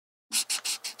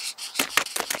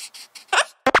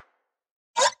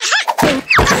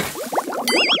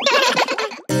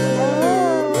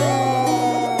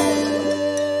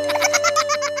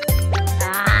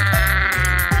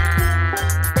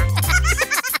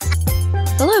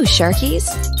Hello, Sharkies.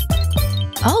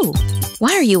 Oh,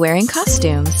 why are you wearing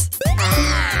costumes?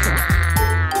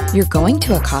 You're going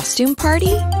to a costume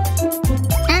party?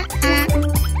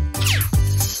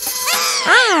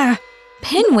 Ah!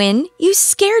 Pinwin, you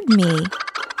scared me.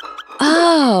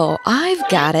 Oh, I've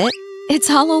got it. It's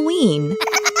Halloween.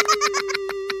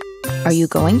 Are you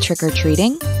going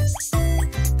trick-or-treating?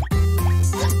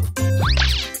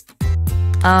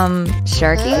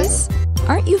 Sharkies?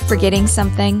 Aren't you forgetting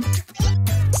something?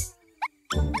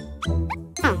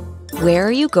 Where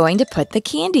are you going to put the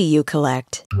candy you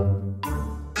collect?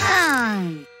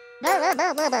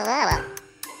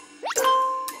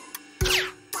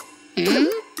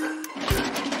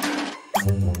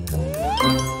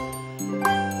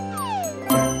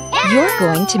 You're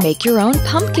going to make your own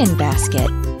pumpkin basket.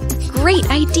 Great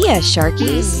idea,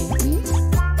 Sharkies!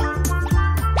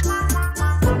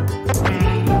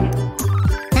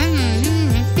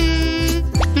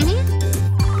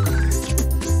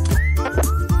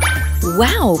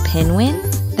 Wow, Pinwin!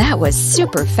 That was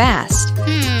super fast!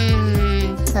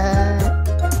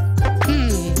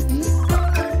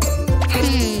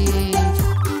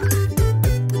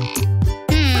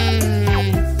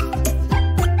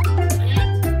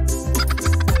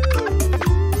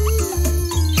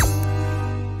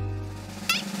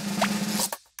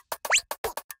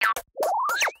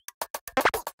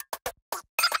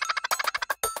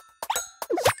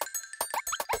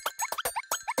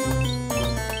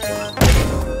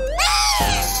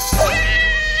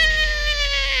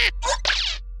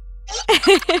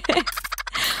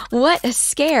 What a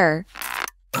scare!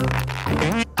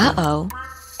 Uh-oh.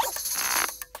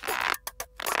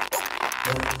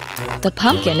 The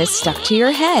pumpkin is stuck to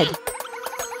your head.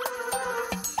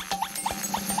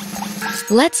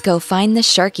 Let's go find the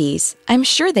Sharkies. I'm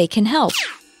sure they can help.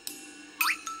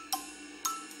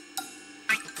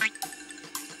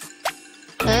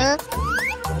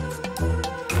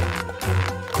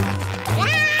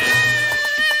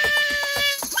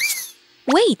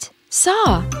 Wait!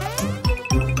 Saw!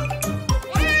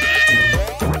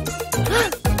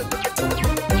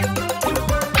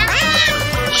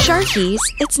 Sharkies,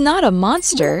 it's not a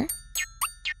monster.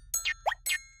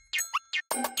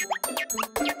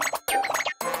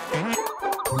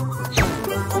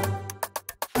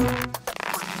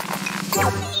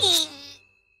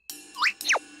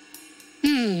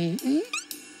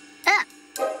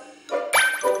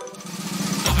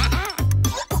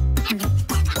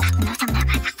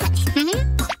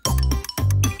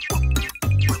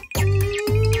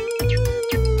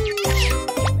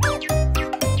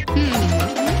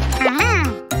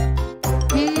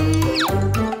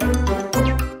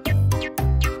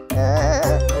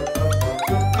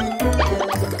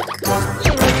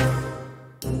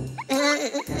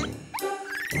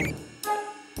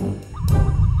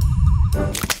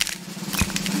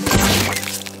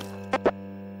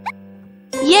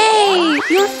 Yay!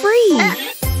 You're free!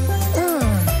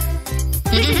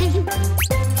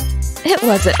 It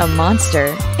wasn't a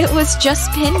monster. It was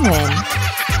just Pinwin.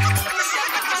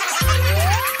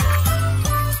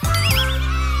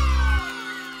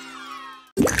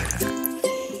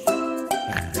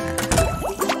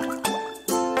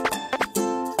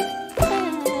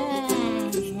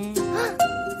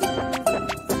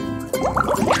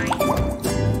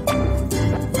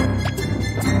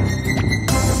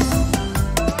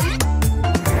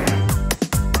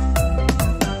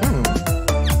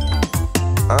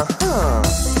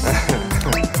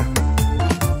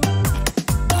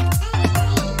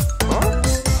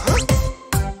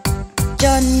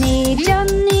 Johnny,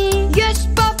 Johnny, yes,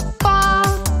 Papa.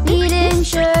 Eating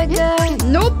sugar,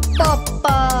 no,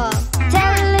 Papa.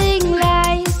 Telling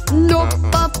lies, no,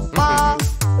 Papa.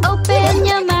 Open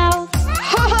your mouth,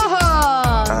 ha ha ha.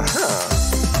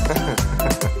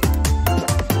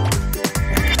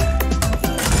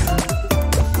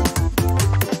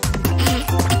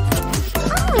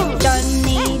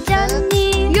 Johnny, Johnny,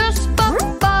 yes,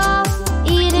 Papa.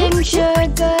 Eating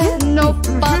sugar, no,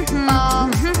 Papa.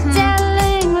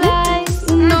 Telling lies,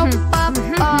 no,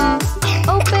 Papa.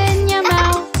 Open your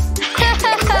mouth, ha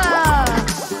ha ha.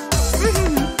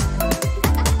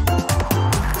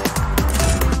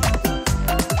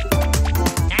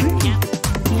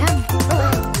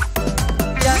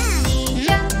 Johnny,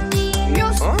 Johnny,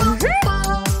 yes,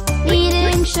 Papa.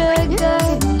 Eating sugar,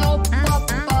 no,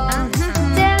 Papa.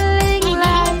 Telling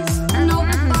lies, no,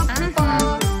 Papa.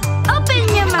 Open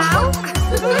your mouth,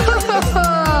 ha ha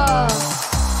ha.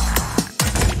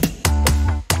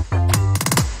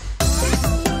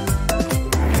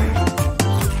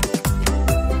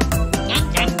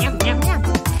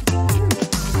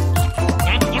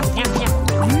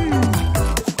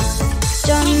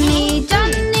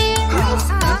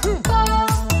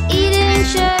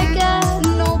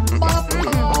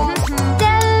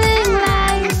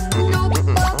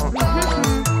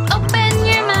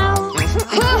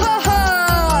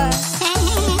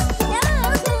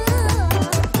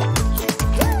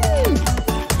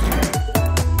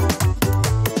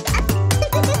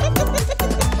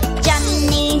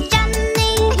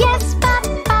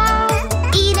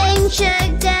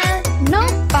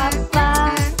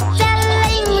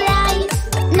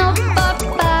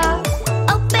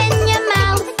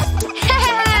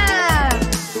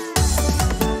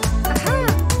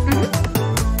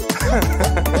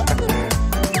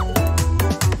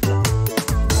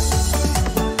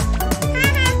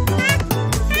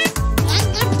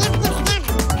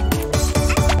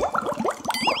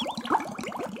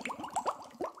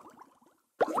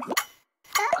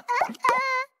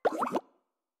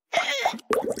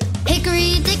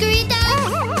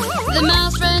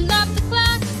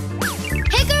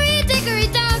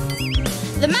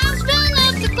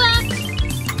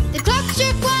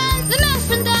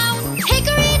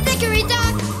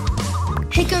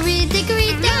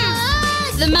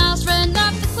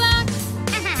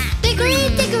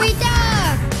 Hickory dickory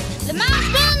dock. The mouse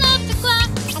ran up the clock.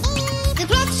 The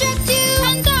clock struck 2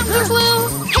 and down he flew.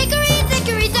 Hickory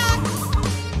dickory dock.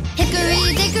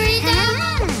 Hickory dickory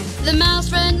dock. The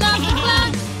mouse ran up the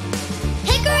clock.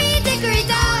 Hickory dickory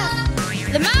dock.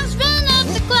 The mouse ran up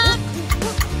the clock.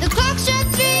 The clock struck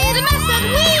 3. The mouse said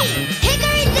wee.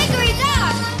 Hickory dickory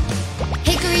dock.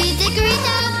 Hickory dickory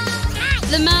dock.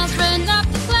 The mouse ran up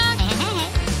the clock.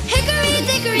 Hickory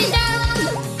dickory dock.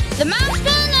 The mouse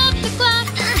ran up the clock.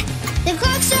 The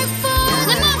clock struck 4.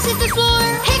 The mouse hit the floor.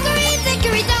 Hickory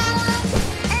dickory dock.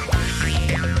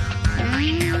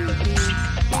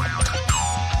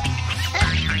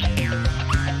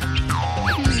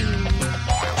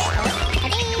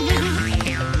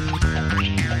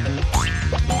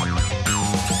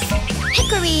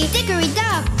 Hickory dickory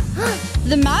dock.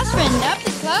 The mouse ran up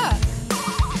the clock.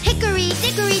 Hickory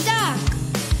dickory dock.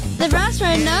 The mouse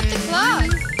ran up the clock.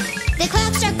 The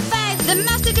clock struck 5. The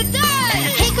mouse took a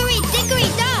dive. Hickory dickory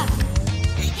dock.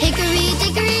 Hickory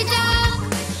dickory dock.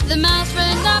 The mouse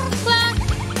ran up the clock.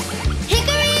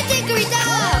 Hickory dickory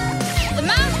dock. The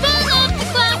mouse ran up the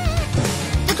clock.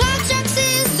 The clock struck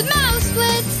 6. The mouse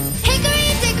splits. Hickory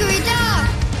dickory dock.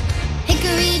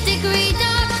 Hickory dickory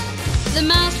dock. The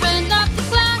mouse ran up the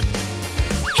clock.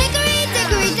 Hickory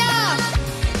dickory dock.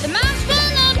 The mouse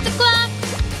ran up the clock.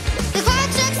 The clock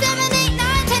struck 7, 8,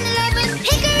 9, 10, 11.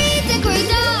 Hickory dickory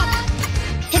dock.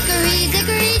 Hickory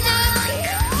dickory dock.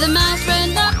 The mouse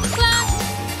ran up the clock.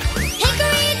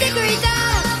 Hickory dickory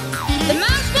dock. The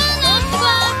mouse ran up the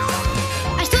clock.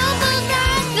 I stole the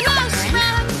rat. The mouse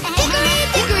ran. Hickory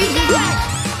dickory dock.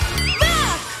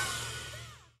 Back.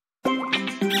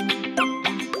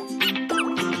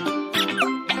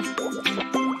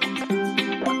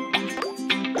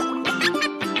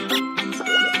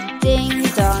 Ding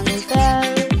dong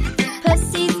bell,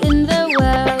 Pussy's in the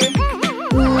well.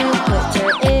 Who put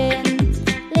her in?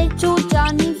 Little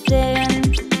Johnny Flynn.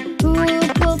 Who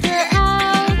pulled her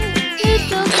out?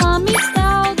 Little Tommy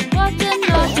Stout. What a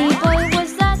naughty boy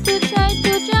was that to try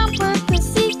to jump her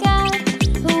pussycat?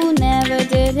 Who never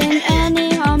did him any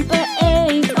harm but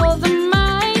ate all the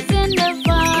mice in the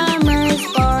farmer's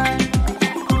barn.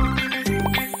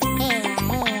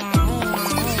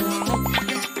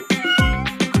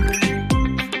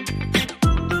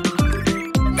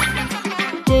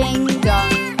 Ding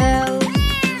dong bell,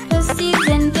 Pussy's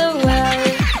in the well.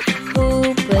 Who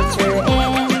put her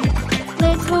in?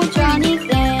 Little Johnny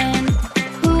Flynn.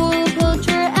 Who pulled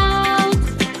her out?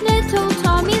 Little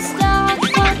Tommy Stout.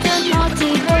 What a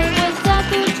naughty boy was that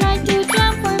who tried to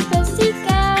jump her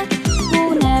pussycat? Who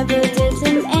never did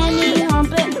him any harm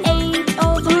but ate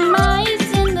all the mice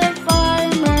in the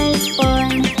farmer's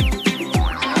barn.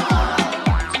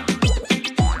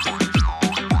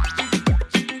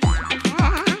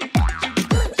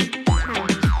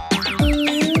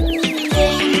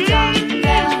 Ding dong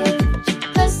bell,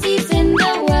 Pussy's in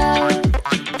the well.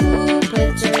 Who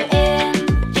put her in?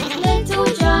 Little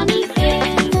Johnny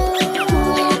Flynn.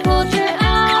 Who pulled her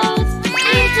out?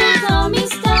 Little Tommy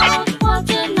Stout. What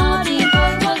a naughty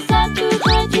boy was that who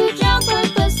tried to jump her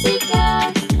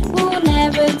pussycat? Who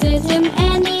never did him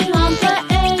any harm but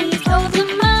ate all the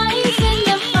mice in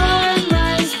the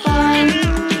farmer's barn.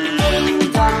 Ding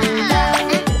dong bell,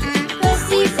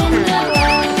 Pussy's in the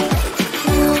well.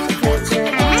 Who put her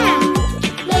in?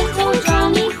 Little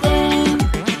Johnny Flynn.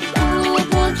 Who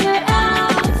pulled her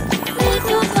out?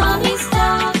 Little Tommy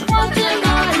Stout. What a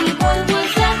naughty boy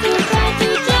was that who tried to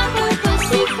jump her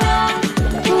pussycat?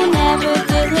 Who never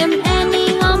did him any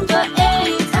harm but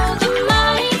ate all the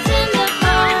mice in the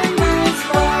farmer's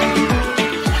barn.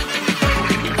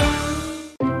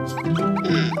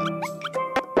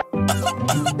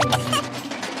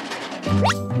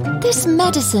 This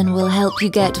medicine will help you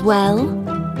get well.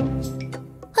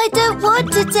 I don't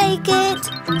want to take it.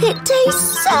 It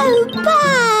tastes so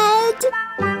bad.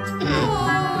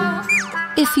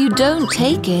 If you don't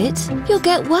take it, you'll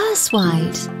get worse,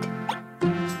 White.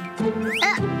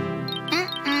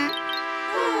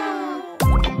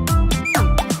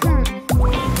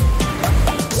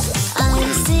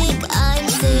 I'm sick,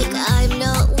 I'm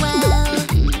not well.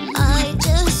 I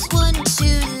just want to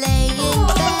lay in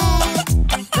bed.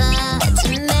 That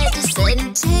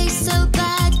medicine tastes so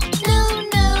bad. No,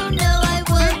 no, no, I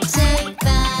won't take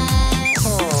that.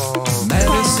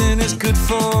 Medicine is good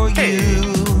for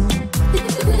you.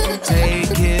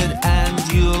 Take it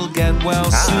and you'll get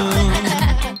well soon.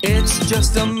 It's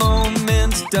just a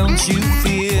moment, don't you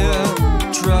fear.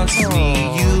 Trust me,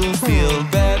 you'll feel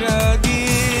better, dear.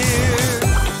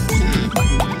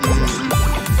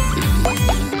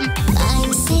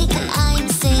 I'm sick,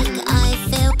 I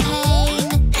feel pain.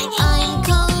 I'm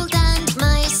cold and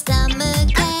my stomach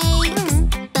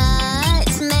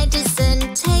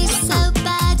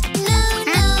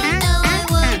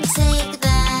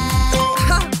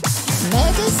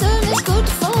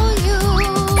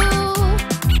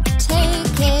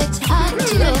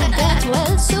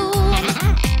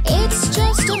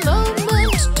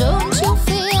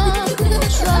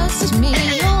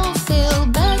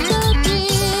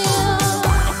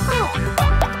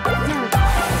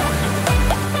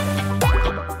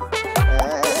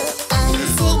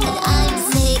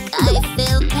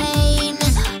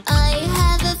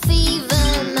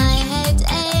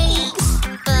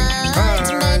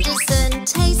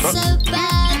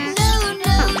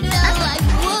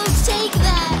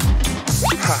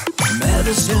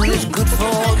medicine is good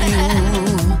for you.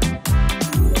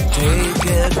 Take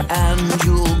it and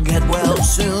you'll get well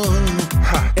soon.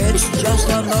 It's just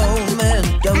a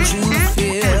moment, don't you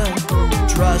fear.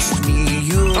 Trust me,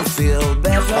 you'll feel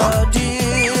better,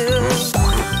 dear.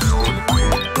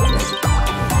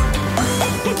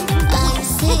 I'm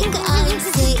sick, I'm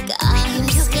scared.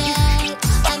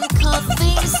 I'm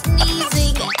coughing,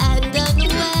 sneezing, and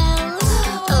unwell.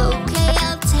 Okay,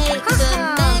 I'll take the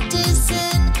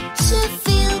medicine. Should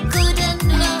feel good and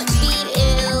not be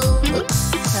ill.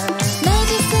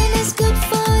 Medicine is good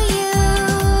for you.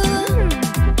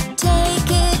 Take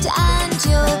it and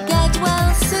you'll get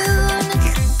well soon.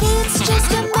 It's just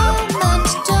a moment,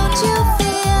 don't you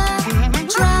fear.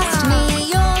 Trust me,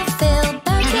 you'll feel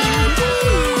better,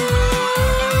 dear.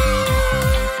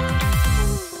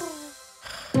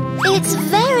 It's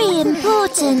very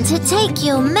important to take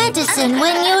your medicine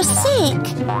when you're sick.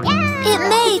 It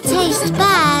may taste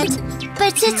bad,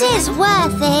 but it is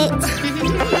worth it.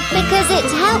 Because it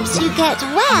helps you get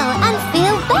well and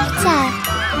feel better.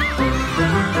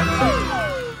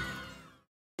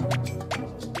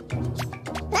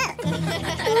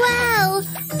 Wow,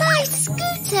 my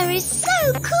scooter is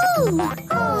so cool!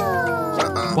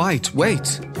 White,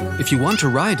 wait. If you want to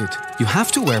ride it, you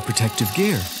have to wear protective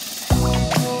gear.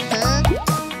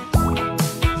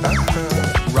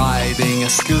 Riding a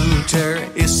scooter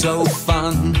is so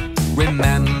fun.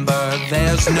 Remember,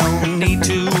 there's no need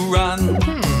to run.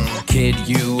 Kid,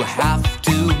 you have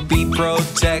to be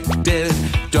protected.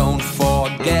 Don't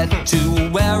forget to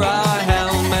wear a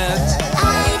helmet.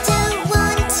 I don't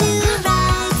want to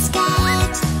ride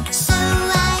scared, so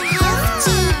I have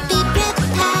to be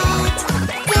prepared.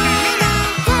 Wear a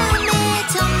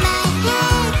helmet on my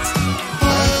head.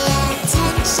 Pay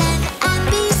attention and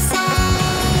be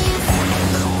safe.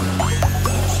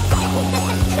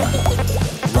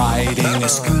 Riding a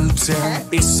scooter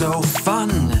is so fun.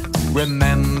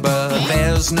 Remember,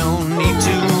 there's no need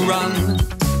to run.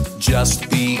 Just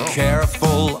be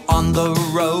careful on the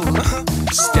road.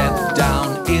 Step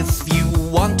down if you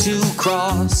want to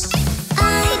cross.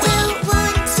 I don't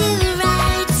want to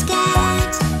ride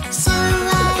scared, so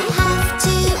I have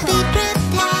to be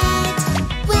prepared.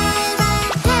 Wear a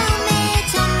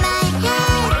helmet on my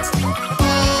head.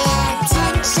 Pay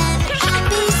attention and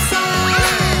be safe.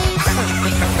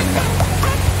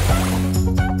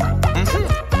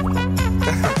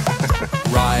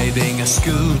 Riding a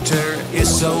scooter is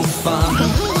so fun.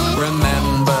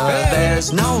 Remember,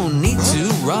 there's no need to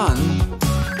run.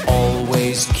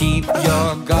 Always keep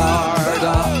your guard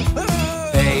up.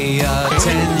 Pay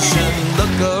attention,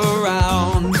 look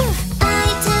around. I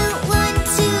don't want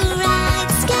to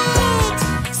ride scared,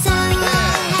 so I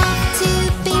have to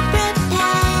be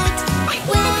prepared.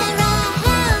 Wear a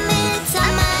helmet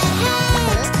on my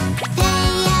head.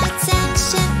 Pay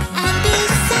attention and be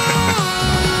safe.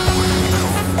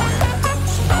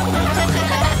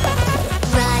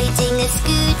 Riding a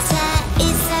scooter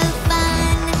is so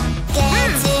fun.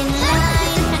 Get in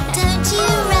line, don't you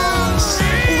rush.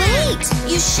 Wait,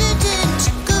 you shouldn't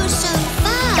go so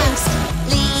fast.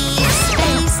 Leave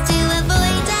space to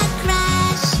avoid a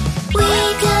crash. We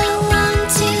don't want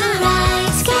to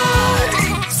ride scared,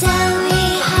 so we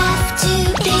have to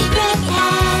be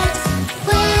prepared.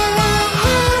 Wear a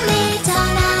helmet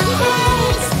on our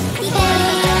heads. Pay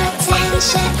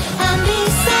attention and be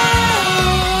safe.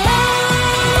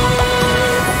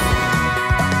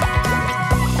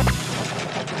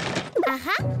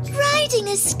 Riding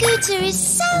a scooter is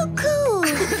so cool.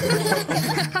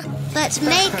 But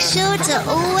make sure to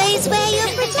always wear your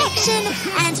protection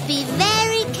and be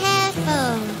very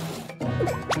careful.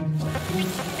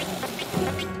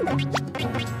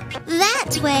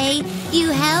 That way, you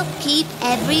help keep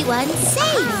everyone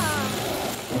safe.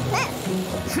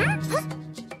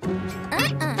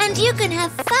 And you can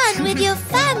have fun with your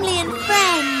family and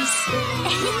friends.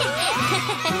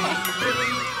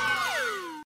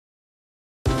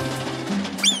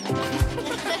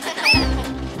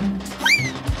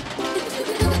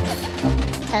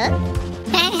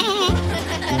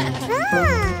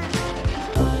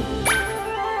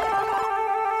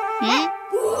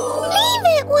 Leave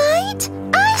it, White.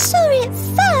 I saw it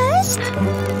first.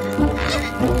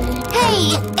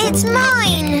 Hey, it's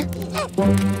mine.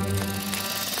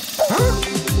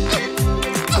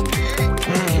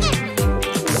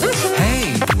 Hey,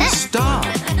 stop!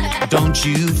 Don't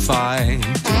you fight.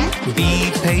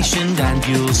 Be patient and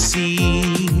you'll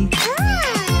see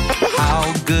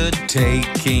how good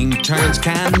taking turns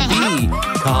can be.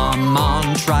 Come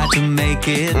on, try to make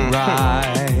it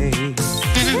right.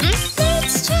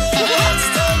 Let's try it. Let's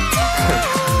take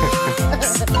turns.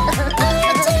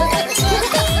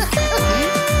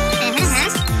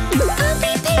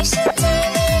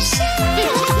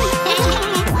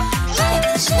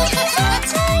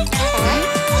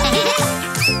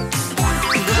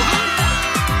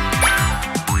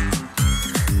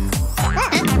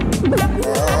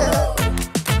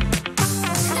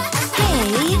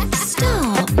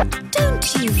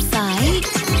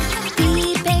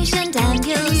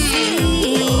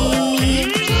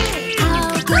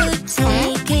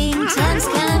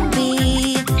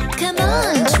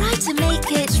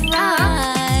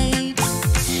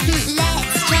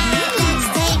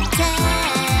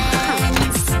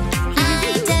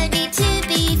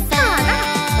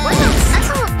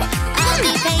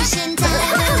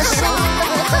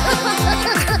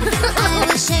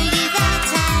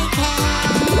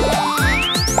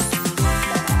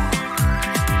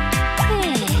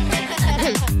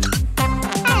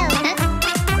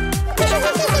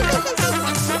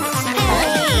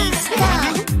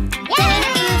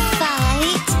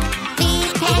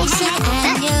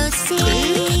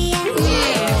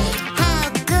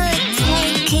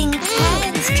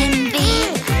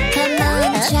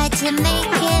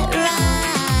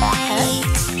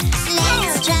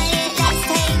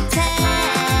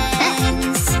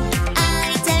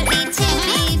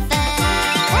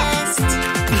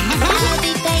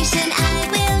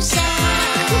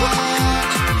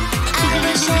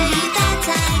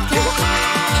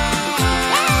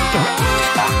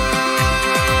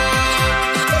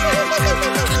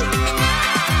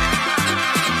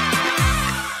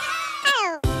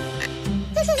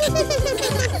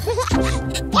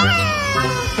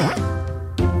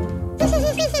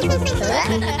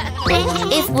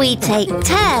 If we take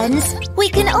turns, we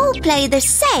can all play the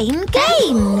same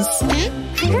games.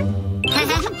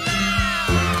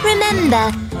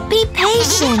 Remember, be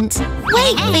patient.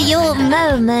 Wait for your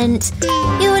moment.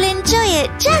 You'll enjoy it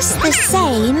just the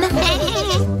same.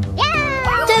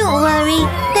 Don't worry,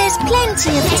 there's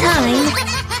plenty of time.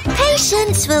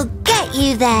 Patience will get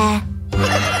you there.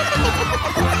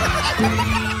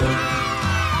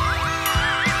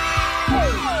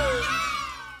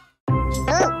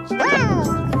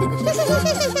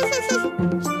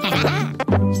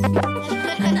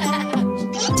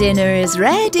 Dinner is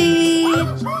ready.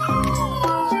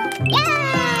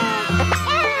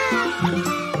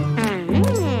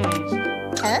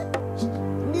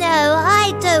 No,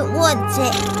 I don't want to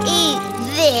eat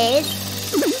this.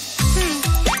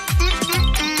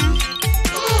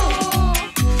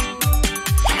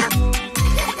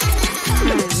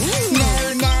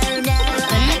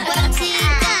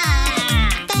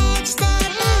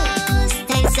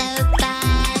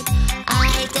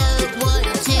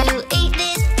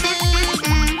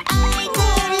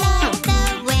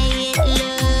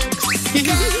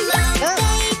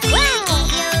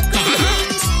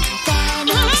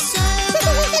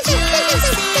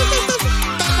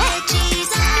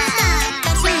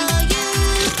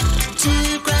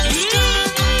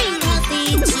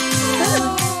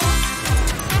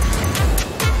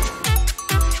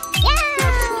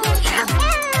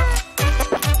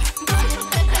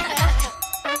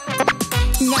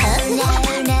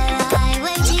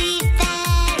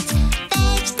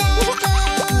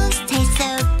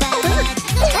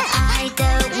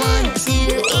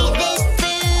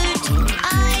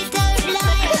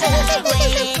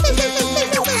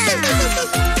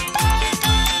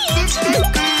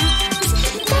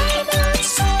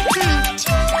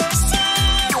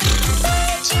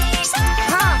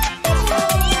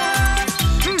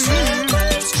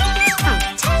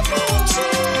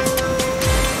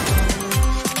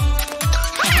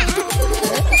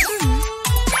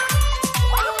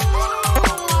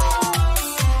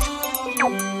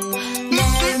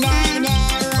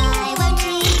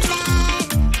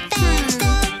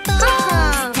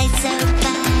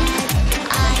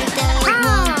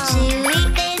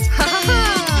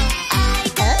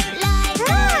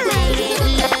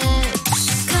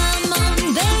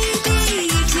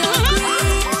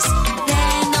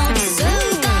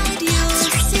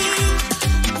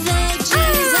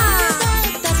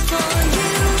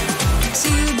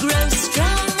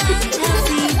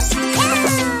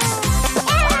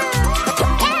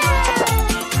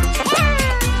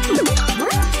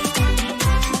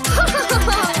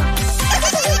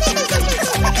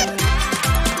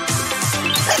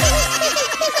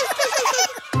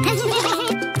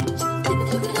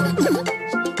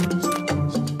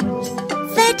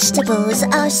 Vegetables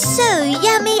are so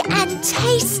yummy and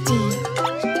tasty.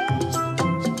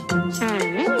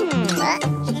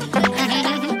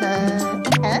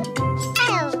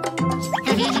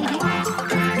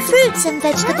 Fruits and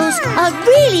vegetables are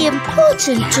really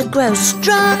important to grow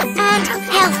strong and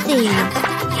healthy.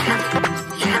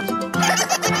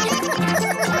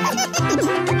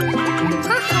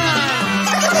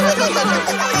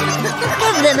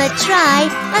 Give them a try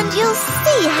and you'll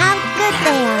see how good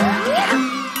they are.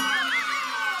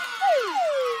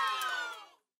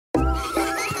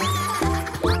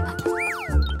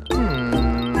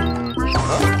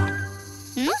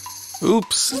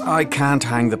 Oops, I can't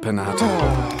hang the pinata.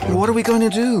 What are we going to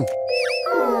do?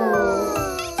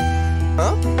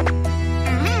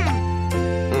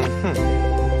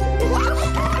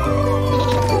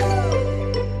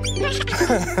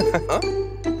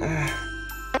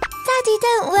 Daddy,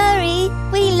 don't worry.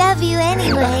 We love you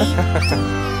anyway.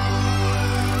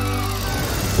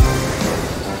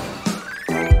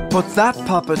 Put that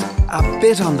puppet a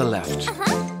bit on the left.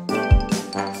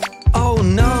 Oh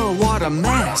no, what a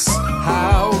mess!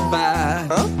 How bad?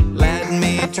 Let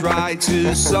me try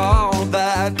to solve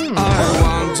that. I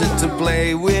wanted to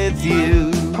play with you.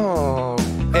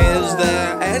 Is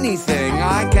there anything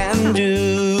I can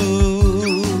do?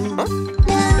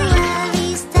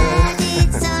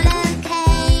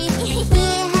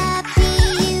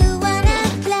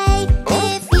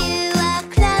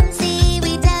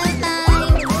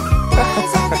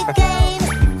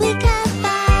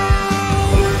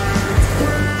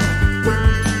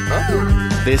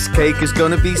 This cake is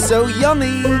gonna be so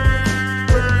yummy!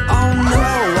 Oh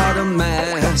no, what a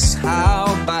mess! How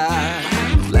bad?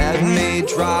 Let me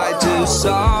try to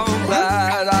solve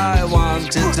that. I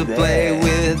wanted to play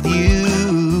with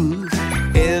you.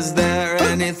 Is there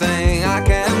anything I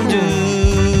can do?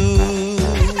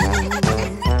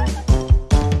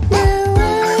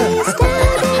 No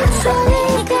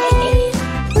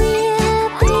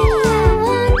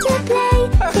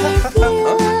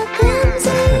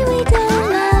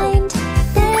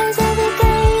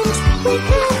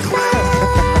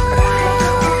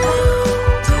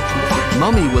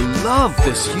Mommy will love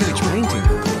this huge painting.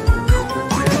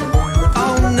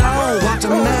 Oh no, what a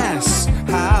mess!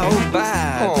 How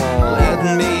bad!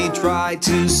 Let me try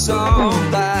to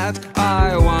solve that.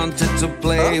 I wanted to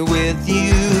play with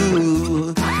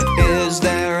you. Is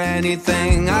there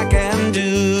anything I can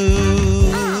do?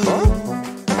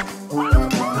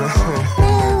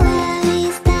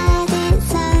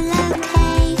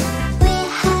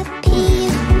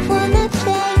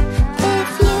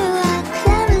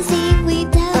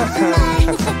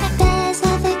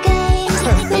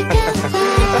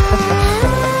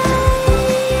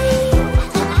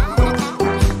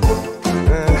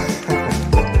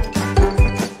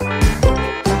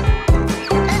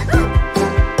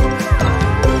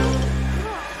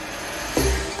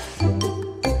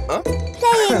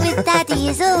 Daddy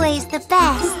is always the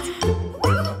best.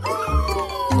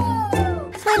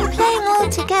 When playing all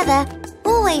together,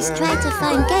 always try to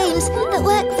find games that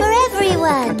work for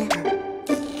everyone.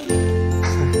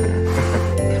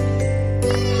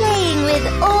 Playing with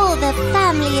all the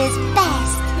family is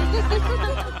best.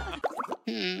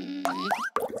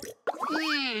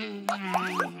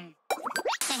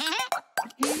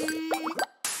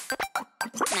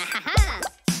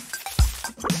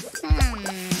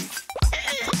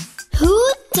 Who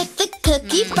took the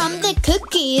cookie from the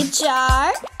cookie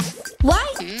jar? Why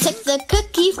took the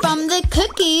cookie from the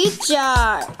cookie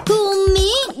jar? Who,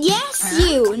 me? Yes,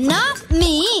 you. Not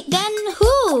me. Then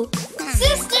who?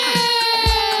 Sister!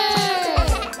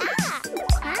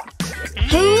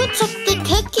 Who took the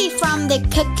cookie from the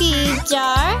cookie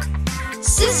jar?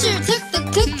 Sister took the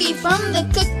cookie from the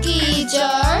cookie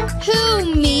jar.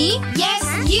 Who, me? Yes,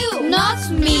 you.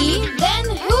 Not me. Then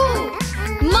who?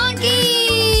 Monkey!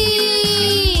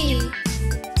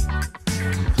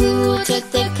 Who took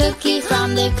the cookie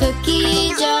from the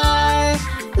cookie jar?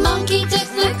 Monkey took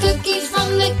the cookies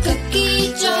from the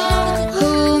cookie jar.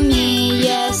 Who, me?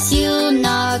 Yes, you.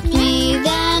 Not me.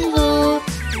 Then who?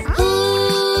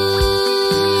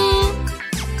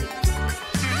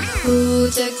 Who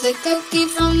took the cookie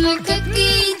from the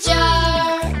cookie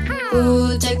jar?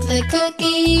 Who took the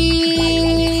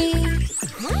cookie?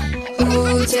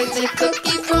 Who took the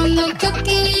cookie from the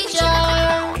cookie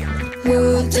jar? Who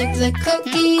took the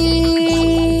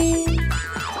cookie?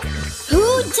 Who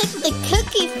took the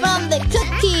cookie from the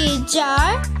cookie jar?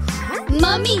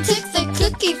 Mommy took the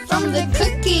cookie from the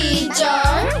cookie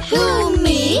jar. Who,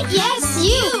 me? Yes,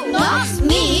 you. Not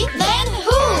me. Then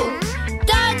who?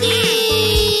 Daddy!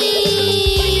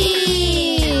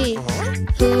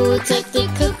 Who took the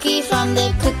cookie from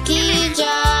the cookie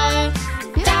jar?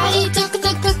 Daddy took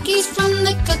the cookies from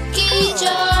the cookie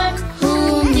jar.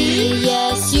 Who, me?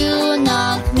 Yes, you.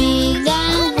 Not me.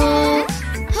 Then who?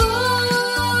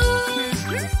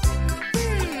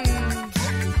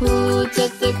 Who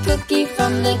took the cookie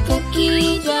from the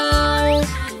cookie jar?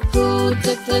 Who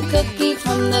took the cookie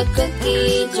from the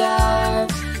cookie jar?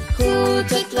 Who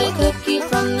took the cookie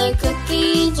from the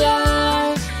cookie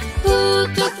jar? Who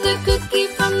took the cookie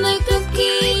from the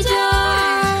cookie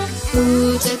jar?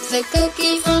 Who took the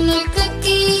cookie from the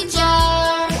cookie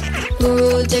jar?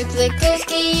 Who took the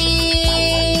cookie?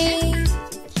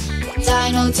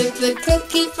 Dino took the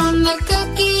cookie from the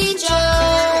cookie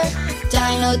jar.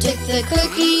 Dino took the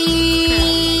cookie.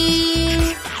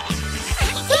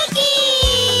 Cookies!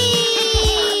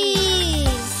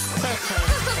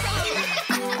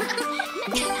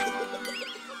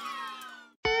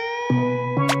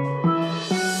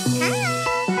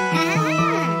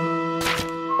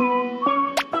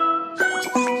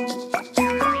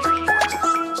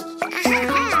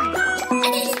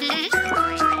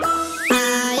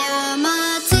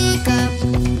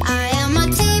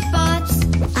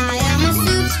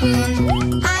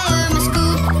 I am a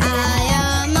scoop.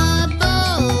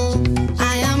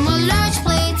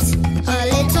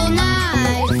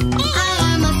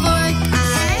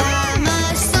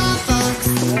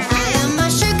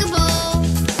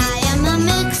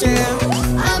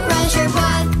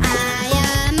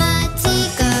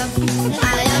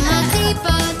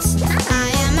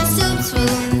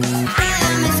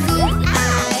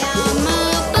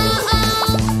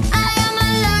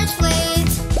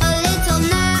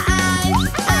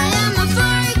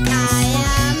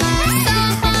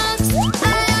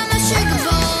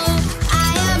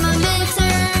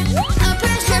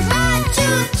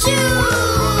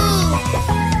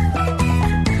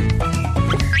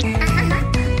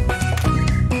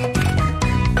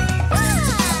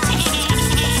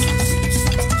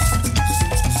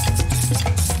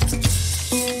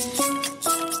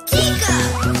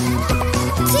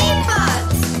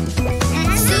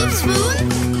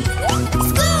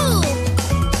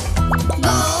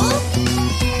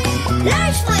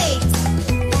 Large plate.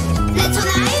 Little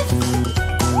knife.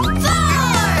 Fork.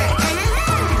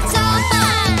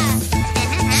 Sauce.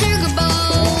 Sugar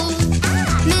bowl.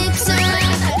 Mixer.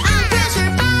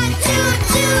 Pressure pot.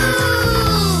 Choo-choo.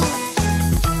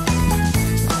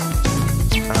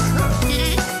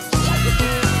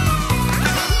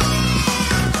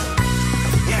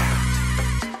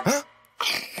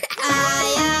 I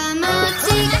am a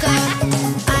teacup.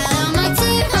 I am a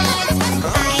teapot.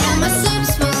 I am a soup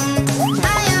spoon. I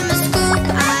am a scoop.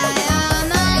 I am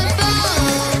a bowl.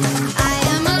 I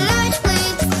am a large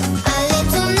plate. A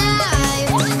little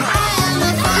knife. I am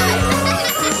a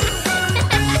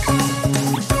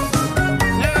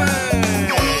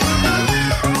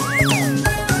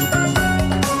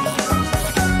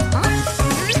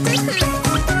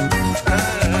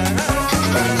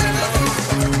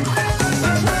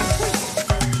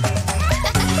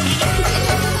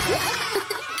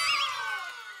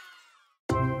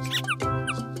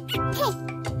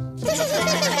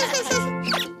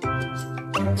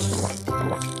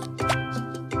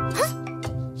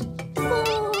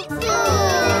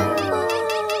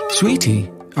Sweetie,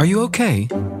 are you okay?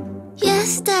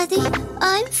 Yes, Daddy,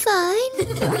 I'm fine.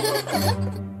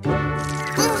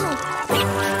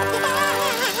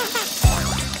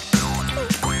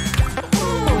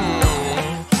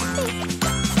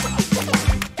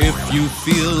 If you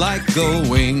feel like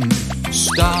going,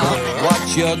 stop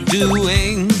what you're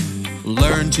doing.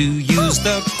 Learn to use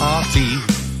the potty,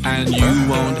 and you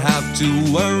won't have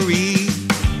to worry.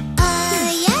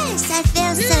 Yes, I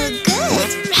feel so good.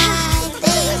 I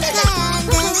think I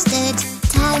understood.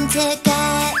 Time to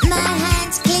get my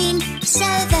hands clean so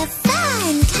the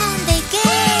fun can begin.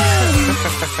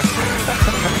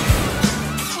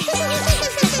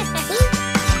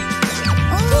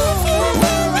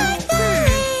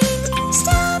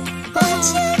 Stop what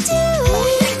you're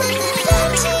doing.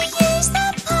 Learn to use the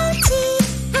potty,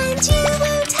 and you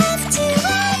won't have to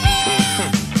worry.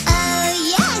 Oh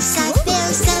yes, I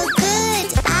feel so good.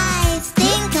 I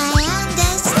think I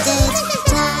understood.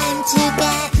 Time to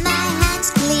get my hands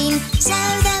clean so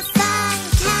the fun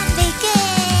can begin.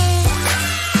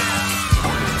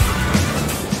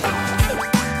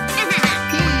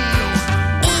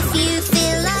 If you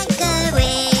feel like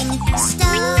going,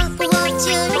 stop what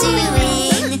you're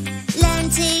doing. Learn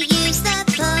to use the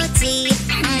potty,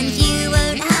 and you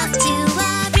won't have to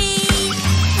worry.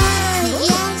 Oh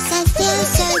yes, I feel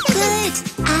so good.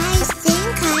 I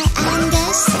think I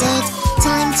understood.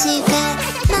 Time to get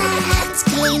my hands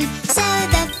clean so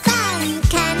the fun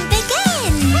can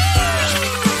begin.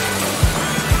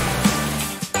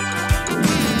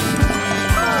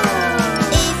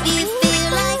 If you feel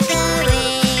like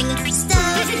going,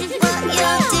 stop what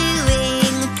you're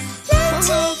doing. Learn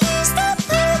to use the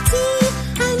potty,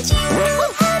 and you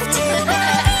won't have to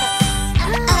worry.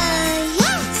 Oh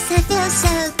yes, I feel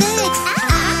so good.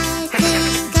 I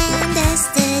think I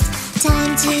understood.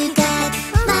 Time to get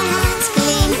my hands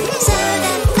clean so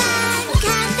the fun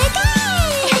can begin.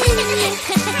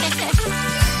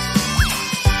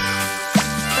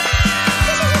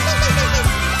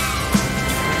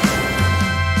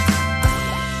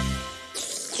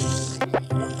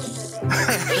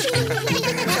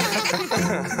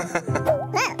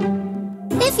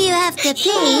 If you have to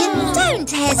pee, don't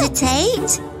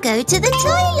hesitate. Go to the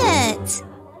toilet.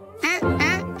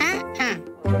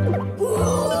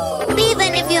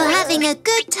 Even if you're having a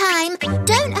good time,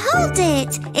 don't hold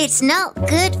it. It's not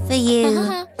good for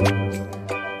you.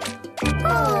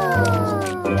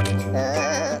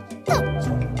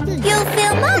 You'll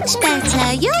feel much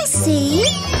better, you'll see.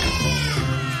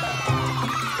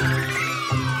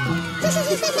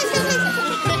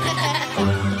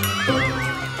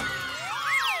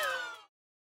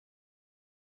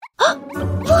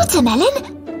 Watermelon?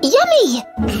 Yummy!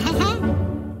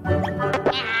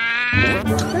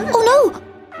 Oh no!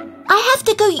 I have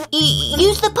to go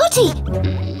use the potty.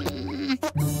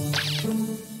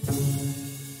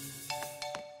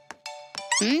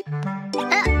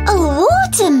 A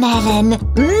watermelon!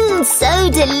 Mmm, so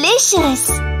delicious!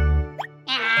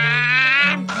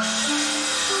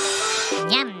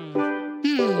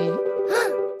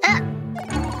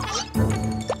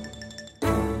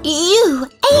 You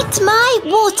ate my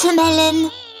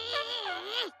watermelon!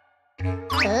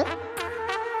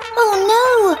 Oh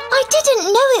no! I didn't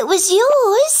know it was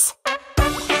yours!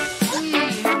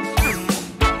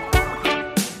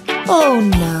 Oh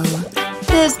no,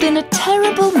 there's been a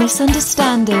terrible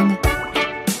misunderstanding.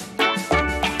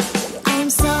 I'm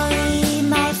sorry,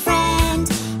 my friend.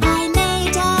 I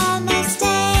made a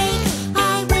mistake.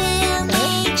 I will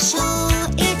make sure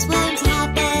it won't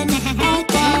happen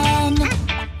again.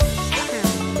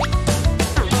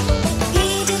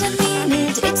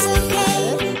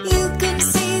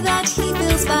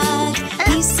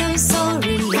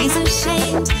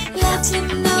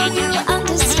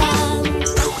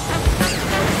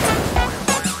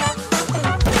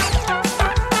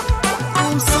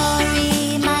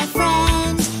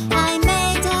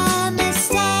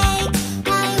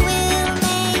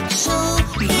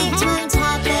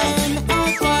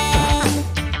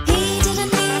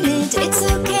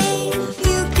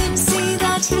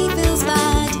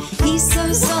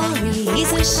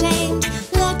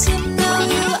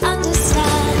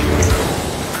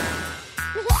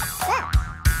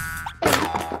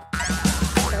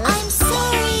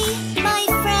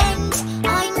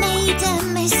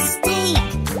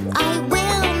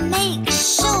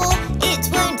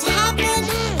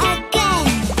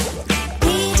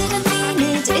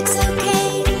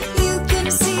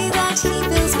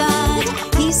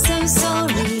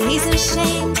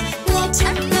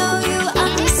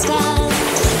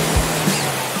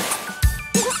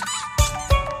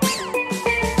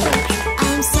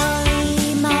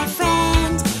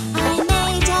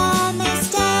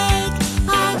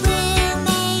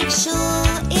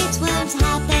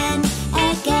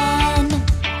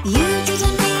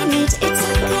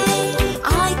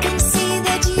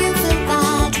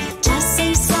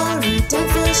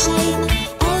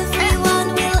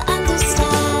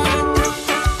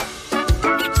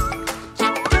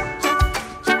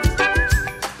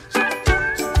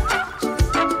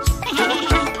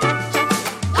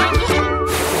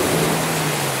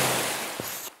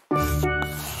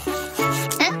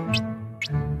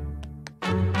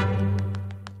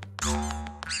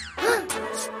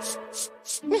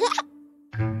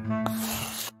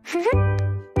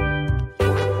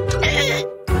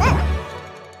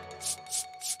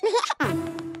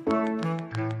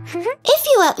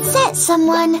 upset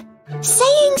someone,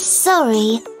 saying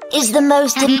sorry is the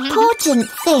most important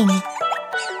thing.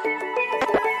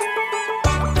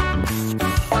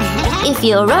 If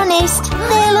you're honest,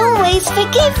 they'll always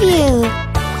forgive you.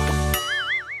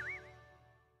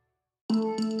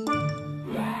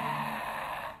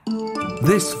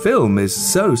 This film is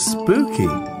so spooky.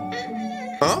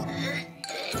 Huh?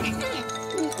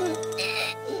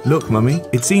 Look, Mummy,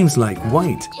 it seems like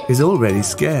White is already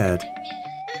scared.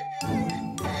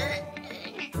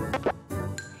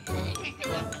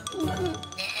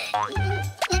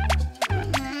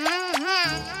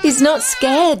 He's not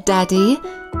scared, Daddy.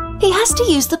 He has to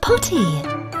use the potty.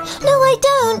 No, I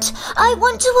don't. I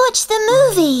want to watch the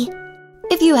movie.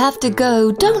 If you have to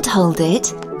go, don't hold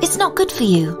it. It's not good for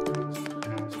you.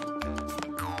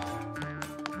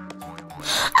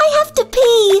 I have to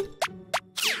pee.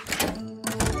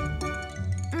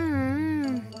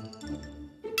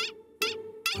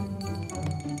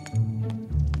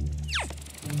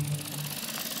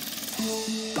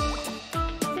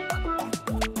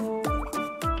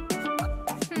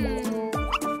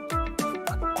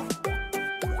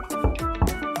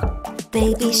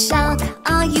 Baby shark,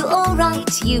 are you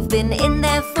alright? You've been in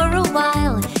there for a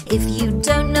while. If you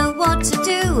don't know what to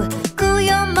do, call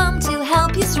your mum to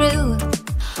help you through.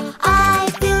 I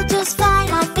feel just fine,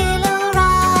 I feel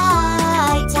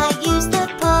alright. I use the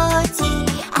potty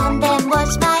and then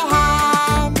wash my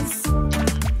hands.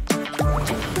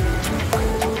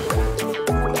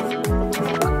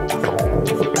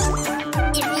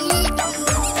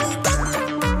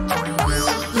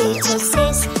 Little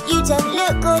sis, you don't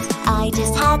look good. I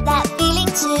just had that feeling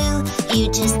too. You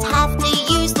just have to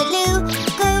use the loo.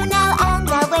 Go now and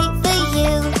I'll wait for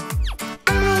you.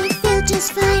 I feel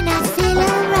just fine, I feel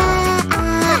alright.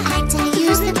 I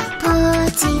use the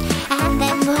potty and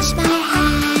then wash my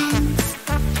hands.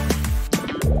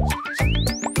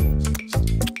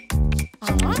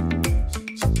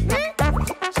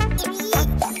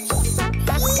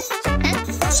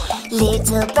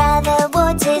 Little brother,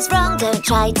 what is wrong? Don't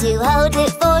try to hold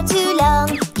it for too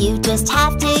long. You just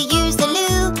have to use the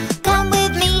loo. Come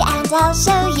with me and I'll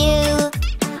show you.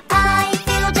 I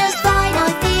feel just fine, I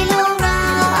feel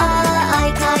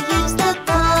alright. I use the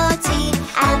potty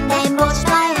and then wash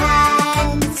my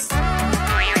hands.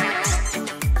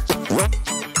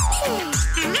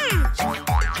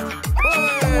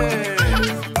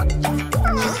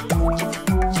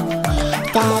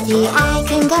 Daddy, I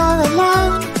can go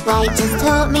alone. White just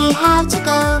taught me how to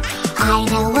go. I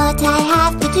know what I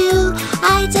have to do.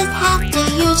 I just have to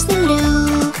use the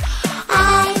loo.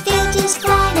 I feel just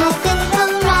fine, I feel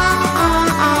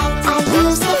alright. I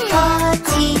use the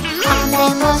potty and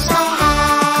then wash my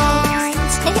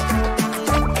hands.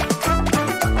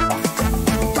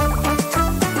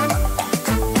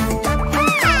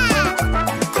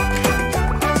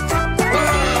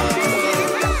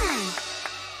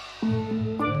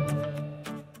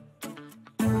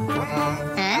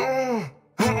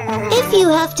 If you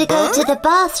have to go to the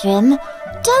bathroom,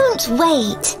 don't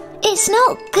wait. It's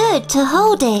not good to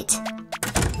hold it.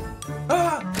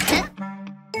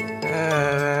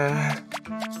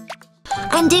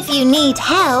 And if you need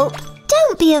help,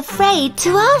 don't be afraid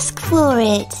to ask for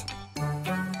it.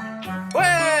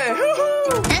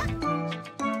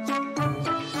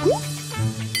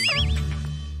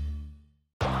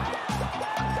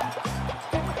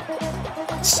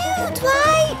 Shoot,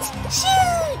 White!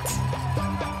 Shoot!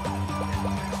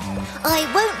 I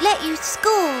won't let you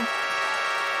score.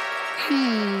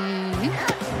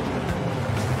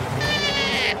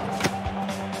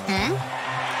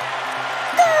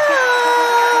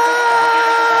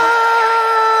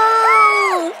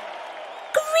 Goal!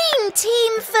 Green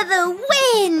team for the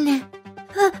win!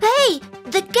 Hey,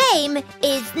 the game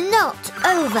is not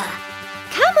over.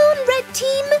 Come on, red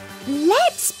team,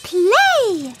 let's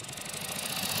play!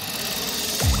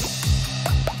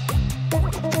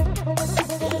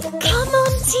 Come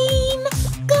on, team!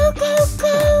 Go, go,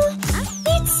 go!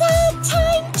 It's our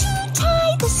time to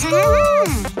tie the score!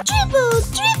 Dribble,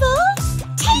 dribble!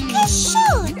 Take a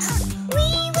shot! We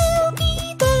will be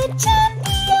the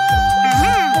champions!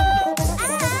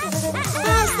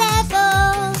 Pass that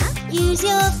ball! Use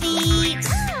your feet!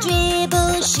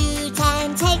 Dribble, shoot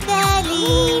and take the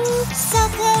lead!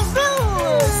 Soccer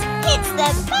rules! It's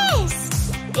the best!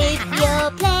 If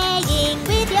you're playing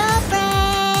with your friends!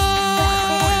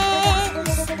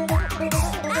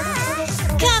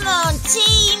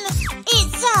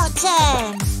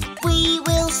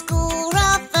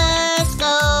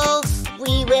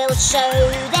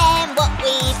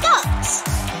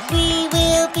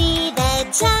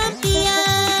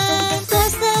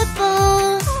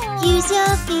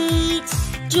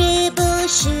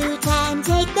 shoot and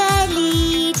take the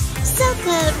lead.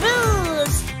 Soccer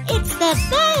rules, it's the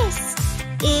best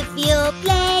if you're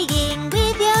playing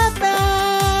with your friends.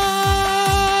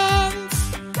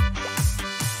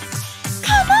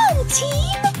 Come on,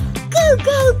 team! Go,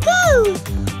 go, go!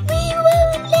 We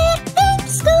won't let them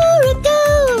score a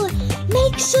goal.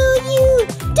 Make sure you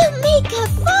don't make a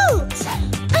fault,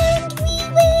 and we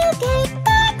will get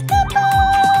back the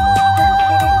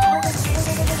ball.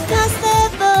 Pass the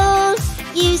ball,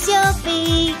 use your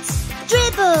feet,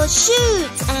 dribble,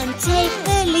 shoot, and take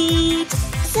the lead.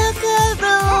 Soccer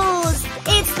rules,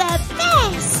 it's the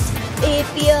best if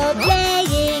you're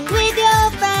playing with your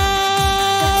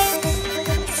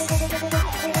friends.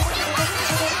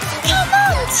 Come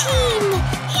on, team,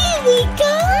 here we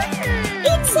go.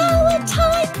 It's our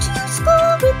time to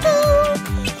score a goal.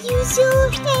 Use your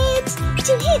head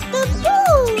to hit the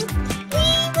ball. We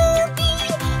will be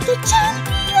the champions.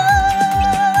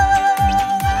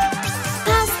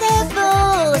 Pass the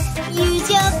ball, use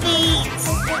your feet,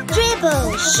 dribble,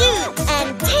 shoot, and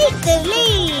take the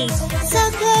lead.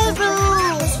 Soccer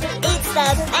rules, it's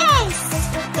the best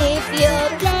if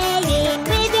you're playing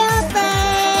with your friends.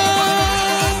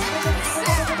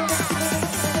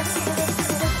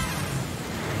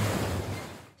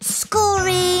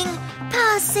 Scoring,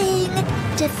 passing,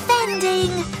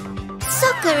 defending.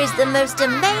 Soccer is the most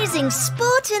amazing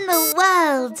sport in the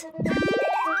world.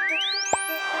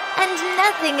 And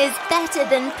nothing is better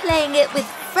than playing it with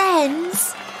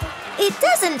friends. It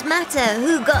doesn't matter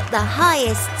who got the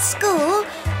highest score.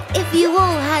 If you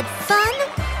all had fun,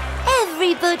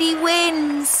 everybody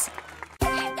wins.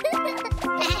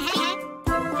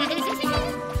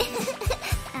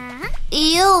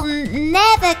 You'll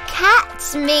never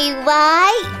catch me,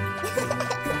 White.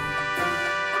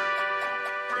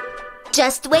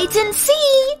 Just wait and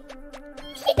see.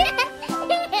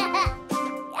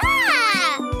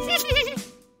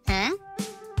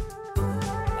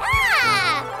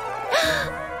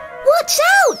 Watch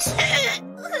out!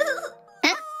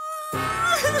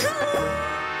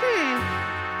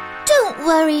 Don't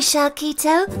worry,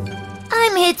 Sharkito.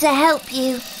 I'm here to help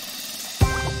you.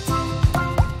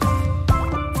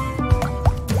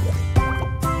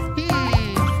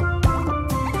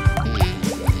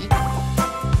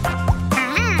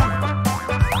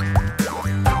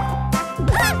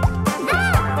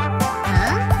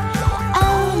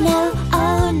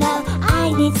 Oh no,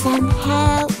 I need some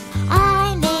help.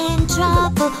 I'm in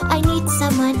trouble, I need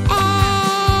someone else.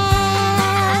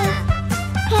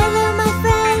 Hello, my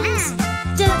friends,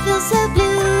 don't feel so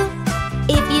blue.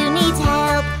 If you need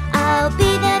help, I'll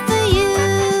be there for you.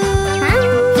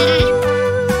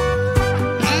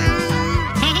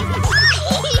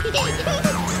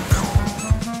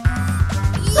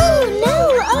 Oh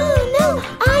no,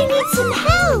 I need some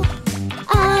help.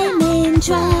 I'm in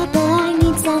trouble, I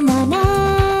need someone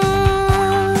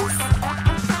else.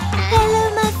 Hello,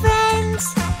 my friends,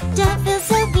 don't feel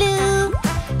so blue.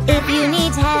 If you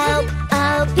need help,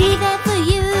 I'll be there for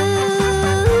you.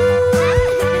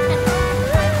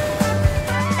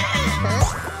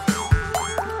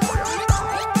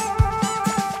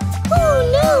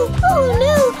 Oh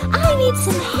no, I need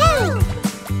some help.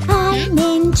 I'm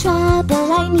in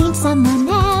trouble, I need someone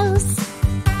else.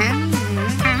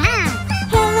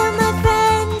 Hello, my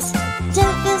friends,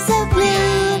 don't feel so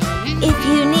blue. If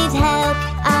you need help,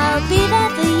 I'll be there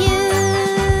for you.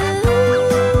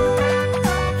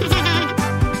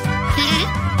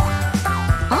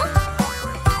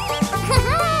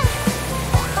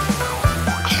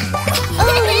 Oh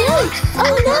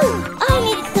no, I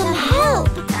need some help.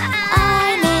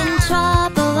 I'm in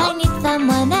trouble, I need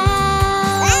someone else.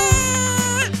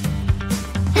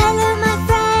 Hello, my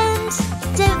friends,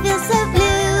 don't feel so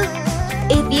blue.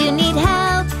 If you need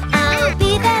help, I'll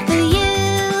be there for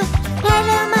you.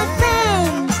 Hello, my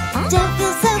friends, don't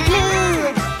feel so blue.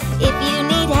 If you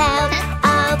need help,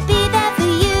 I'll be there for you.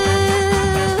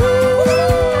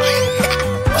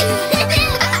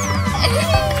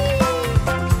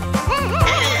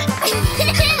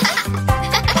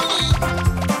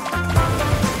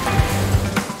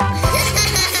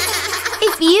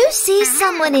 If you see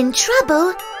someone in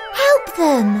trouble, help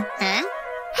them.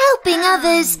 Helping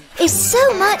others is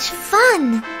so much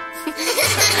fun.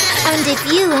 And if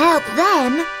you help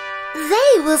them,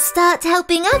 they will start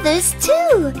helping others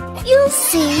too. You'll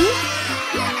see.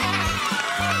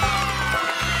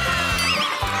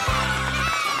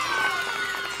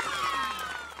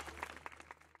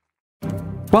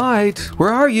 White,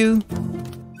 where are you?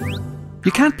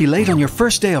 You can't be late on your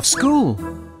first day of school.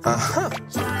 Don't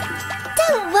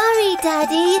worry,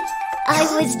 Daddy. I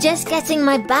was just getting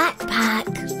my backpack.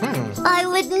 I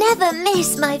would never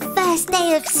miss my first first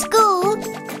day of school.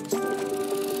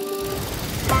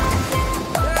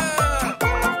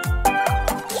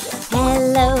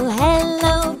 Hello,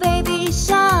 hello, baby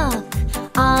shark.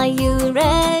 Are you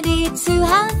ready to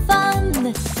have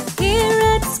fun? Here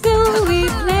at school we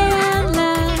play and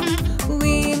learn.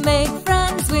 We make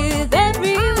friends with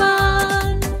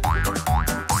everyone.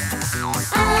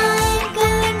 I'm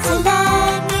going to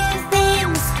learn new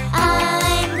things.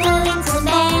 I'm going to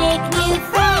make new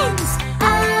friends.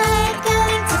 I'm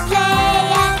going to play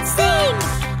and sing.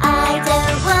 I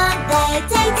don't want the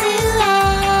day to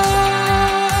end.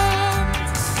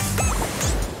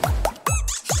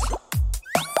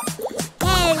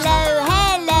 Hello,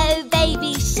 hello,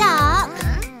 baby shark.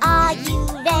 Are you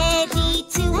ready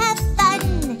to have fun?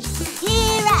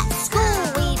 Here at school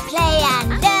we play and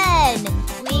learn.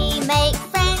 We make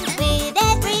friends with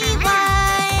everyone.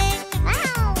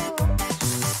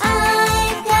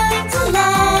 I'm going to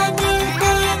learn new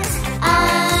things.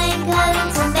 I'm going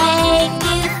to make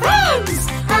new friends.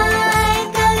 I'm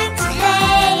going to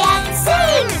play and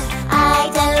sing. I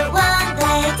don't want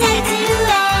the day to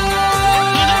end.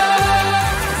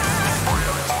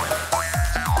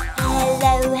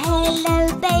 Hello, hello,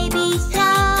 baby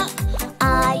shark.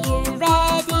 Are you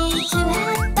ready to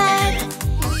have fun?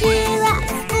 Here at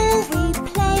school we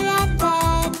play and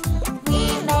learn. We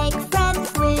make friends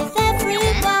with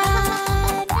everyone.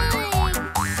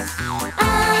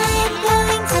 I'm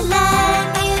going to learn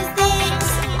new things.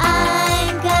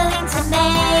 I'm going to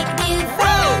make new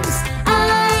friends.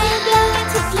 I'm going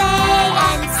to play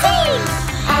and sing.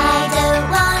 I don't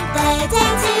want the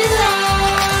day to end.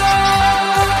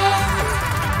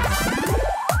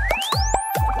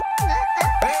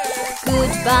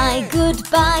 Goodbye,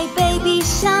 goodbye, baby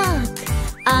shark.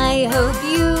 I hope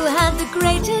you had the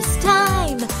greatest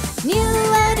time. New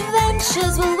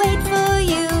adventures will wait for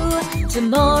you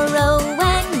tomorrow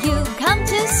when you come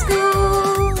to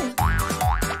school.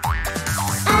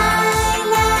 I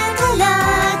learned a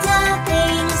lot of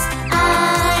things. I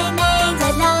made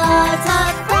a lot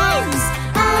of friends.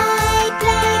 I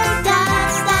played,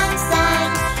 danced and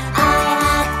sang. I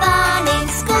had fun in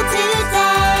school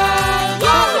today.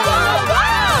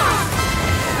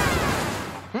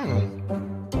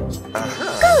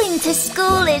 Going to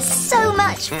school is so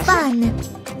much fun.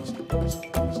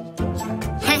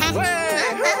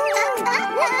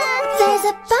 There's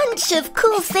a bunch of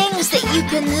cool things that you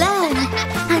can learn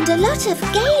and a lot of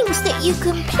games that you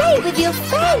can play with your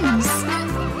friends.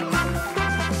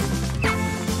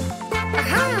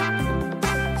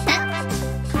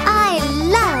 I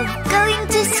love going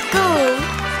to school.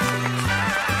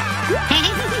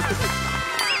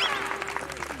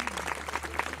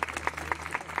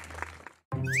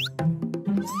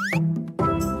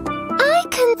 I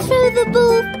can throw the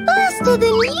ball faster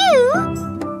than you.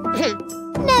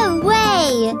 No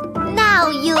way! Now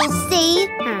you'll see.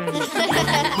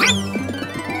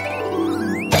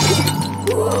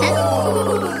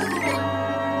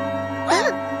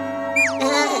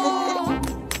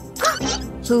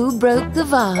 Who broke the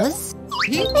vase?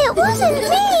 It wasn't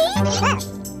me.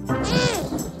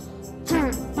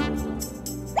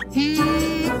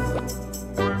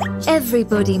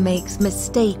 Everybody makes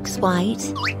mistakes,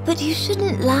 White, but you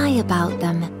shouldn't lie about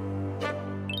them.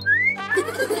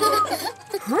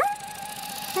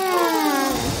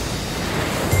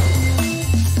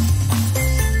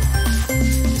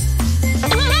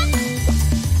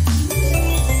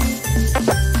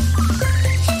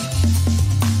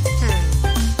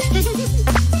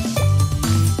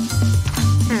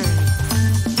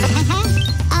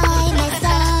 I messed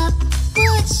up.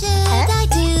 What should I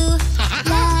do?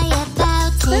 Lie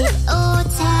about it or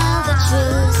tell the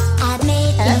truth?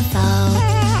 Admit your fault.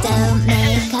 Don't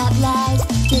make up lies.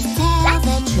 Just tell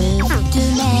the truth to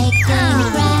make things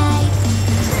right.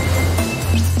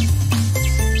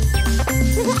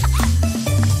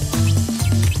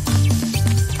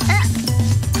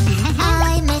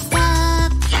 I messed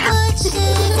up. What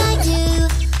should I do?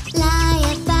 Lie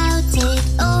about it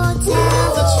or tell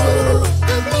the truth?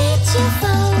 Admit your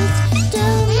fault.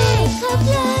 Don't make up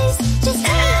lies. Just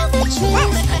tell the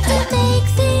truth to make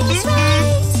things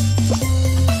right.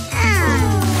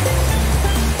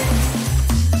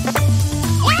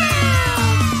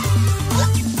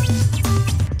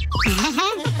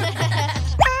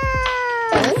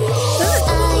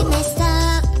 I messed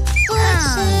up. What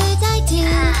should I do?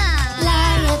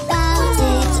 Lie about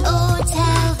it or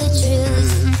tell the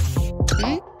truth?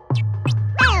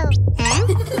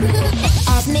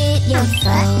 Admit your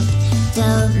fault.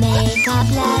 Don't make up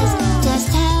lies. Just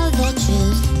tell the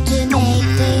truth to make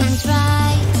things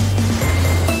right.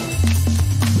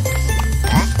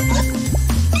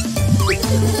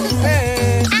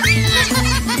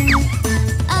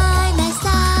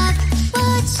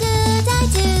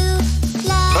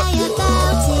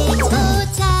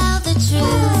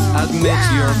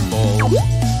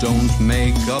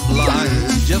 make up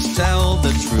lies. Just tell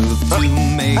the truth to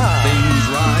make things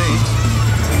right.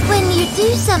 When you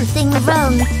do something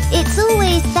wrong, it's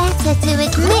always better to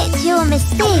admit your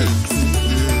mistakes.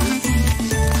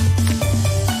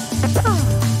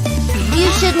 You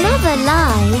should never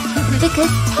lie,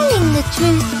 because telling the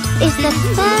truth is the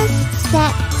first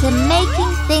step to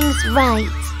making things right.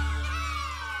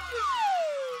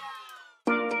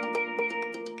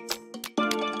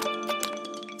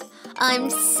 I'm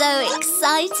so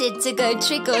excited to go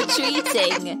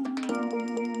trick-or-treating.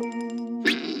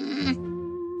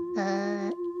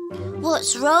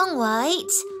 What's wrong,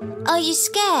 White? Are you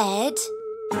scared?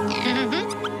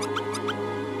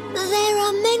 There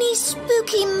are many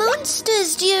spooky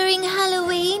monsters during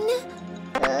Halloween.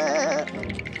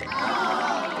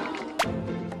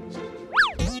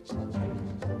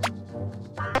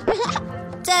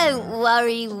 Don't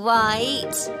worry,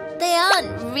 White. They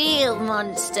aren't real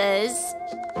monsters.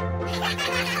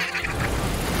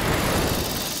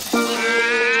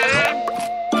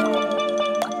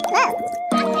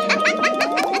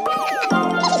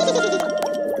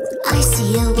 I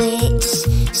see a witch.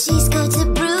 She's got a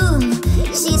broom.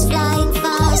 She's flying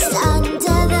fast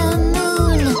under the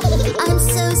moon. I'm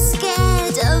so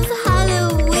scared of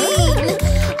Halloween.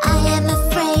 I am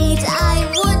afraid I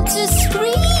want to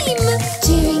scream.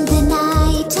 During the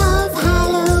night of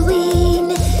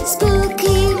Halloween,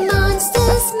 spooky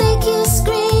monsters make you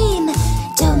scream.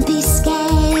 Don't be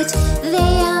scared,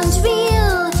 they aren't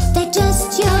real. They're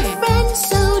just your friends,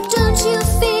 so don't you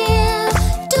fear.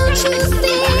 Don't you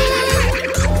fear.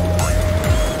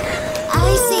 I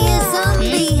see a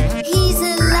zombie, he's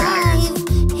alive.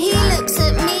 He looks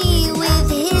at me with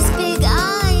his big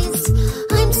eyes.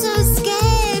 I'm so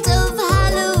scared of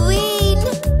Halloween.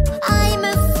 I'm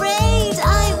afraid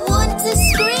I want to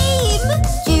scream.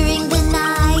 During the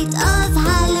night of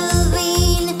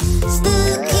Halloween,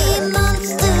 spooky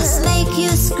monsters make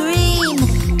you scream.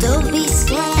 Don't be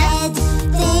scared,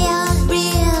 they aren't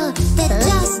real. They're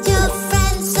just your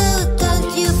friends, so don't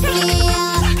you fear.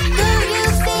 Don't you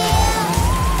fear.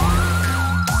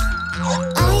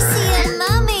 I see a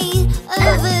mummy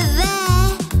over there.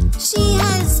 She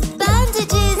has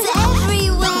bandages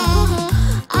everywhere.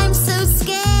 I'm so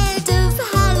scared of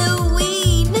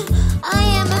Halloween. I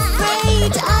am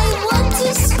afraid I want to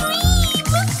scream.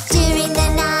 During the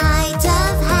night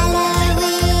of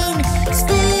Halloween,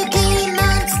 spooky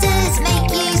monsters make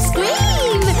you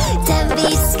scream. Don't be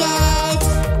scared,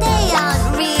 they aren't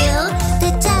real.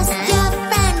 They're just your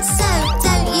friends, so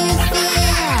don't you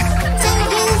fear. Don't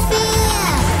you fear.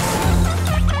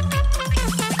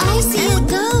 I see a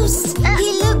ghost. He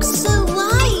looks so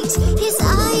white. His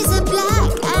eyes are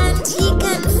black and he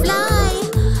can fly.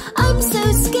 I'm so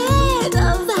scared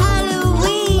of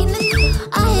Halloween.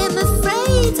 I am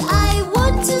afraid I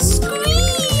want to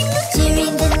scream.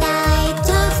 During the night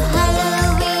of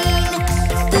Halloween,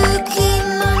 spooky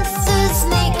monsters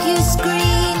make you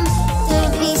scream.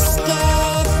 Don't be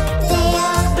scared, they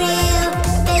aren't real.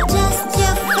 They're just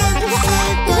your friends, so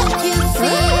don't you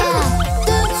fear.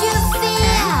 Don't you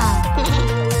fear.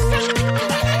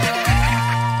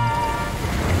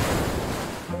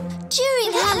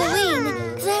 During Halloween,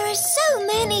 there are so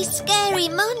many scary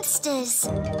monsters.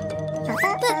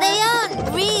 But they aren't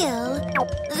real.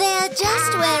 They are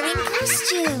just wearing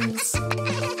costumes.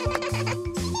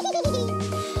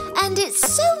 And it's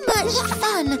so much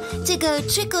fun to go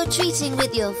trick-or-treating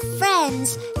with your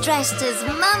friends dressed as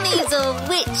mummies or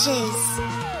witches.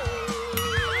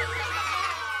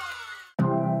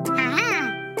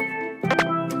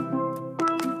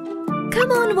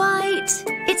 Come on, White.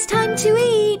 It's time to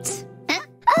eat.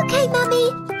 Okay, Mummy.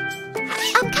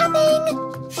 I'm coming.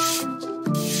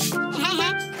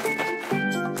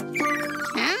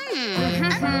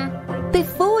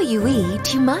 Before you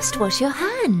eat, you must wash your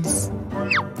hands.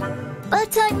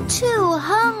 But I'm too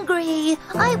hungry.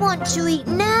 I want to eat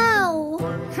now.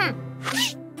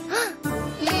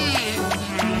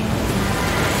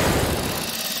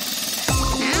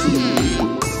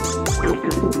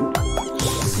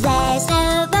 There's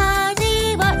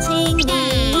nobody watching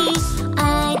me.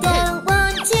 I don't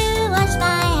want to wash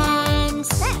my hands.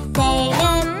 They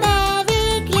look very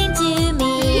clean to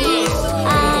me.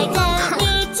 I don't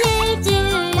need to do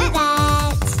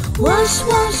that. Wash,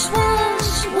 wash,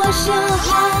 wash, wash your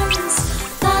hands.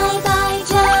 Bye bye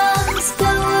germs, go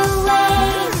away.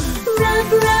 Rub,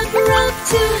 rub, rub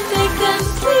to make them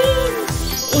clean.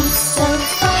 It's so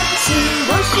fun to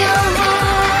wash your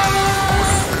hands.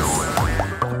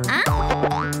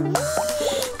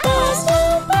 There's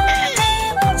nobody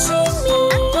watching me.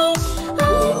 I don't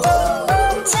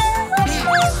want to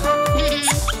wash my hands.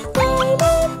 They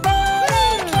look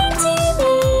very clean to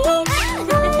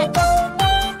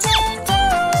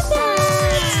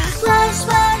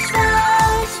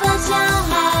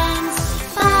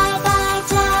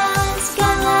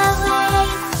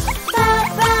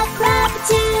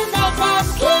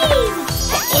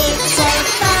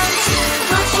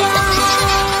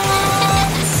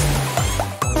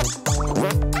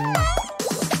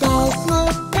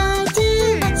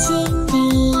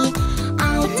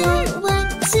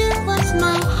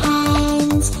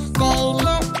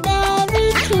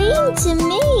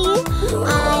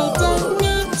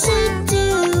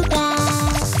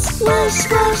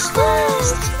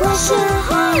your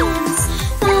hands.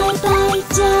 Bye-bye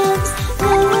germs,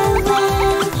 go away.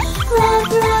 Rub,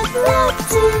 rub, rub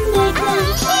to make them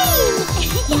clean.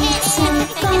 It's so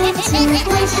fun to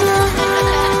wash your hands.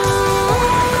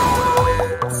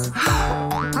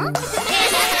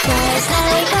 There's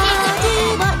nobody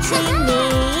watching me,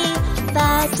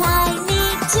 but I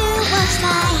need to wash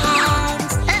my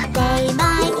hands. They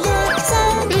might look so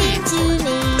mean to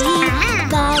me,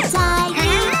 but I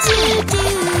need to do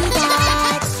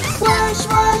that. Wash,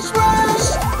 wash, wash,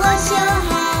 wash your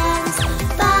hands.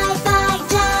 Bye-bye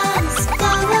germs,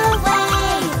 go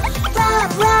away. Rub,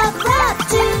 rub, rub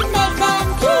to make them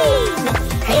clean.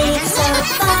 It's so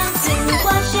fun to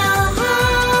wash your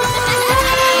hands.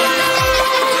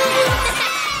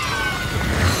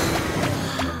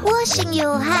 Washing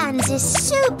your hands is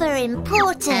super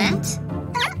important.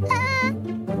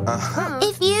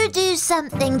 If you do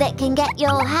something that can get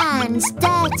your hands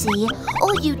dirty,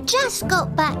 or you just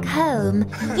got back home,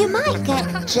 you might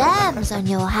get germs on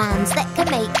your hands that can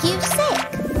make you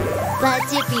sick.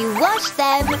 But if you wash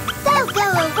them, they'll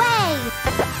go away.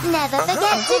 Never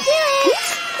forget to do it.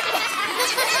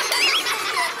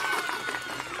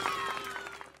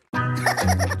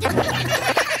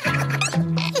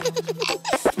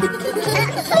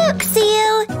 Look,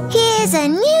 Seal, here's a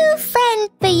new friend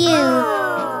for you.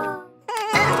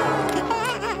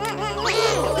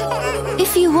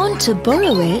 If you want to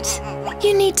borrow it,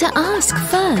 you need to ask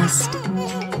first.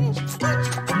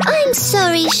 I'm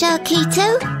sorry,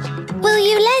 Sharkito. Will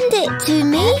you lend it to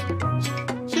me?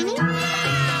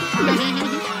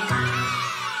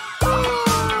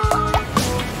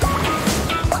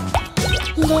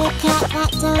 Look at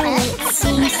that doll, it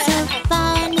seems so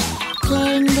fun.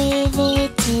 Playing with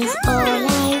it is all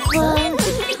I want.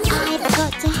 I've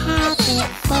got to have it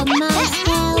for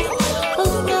myself.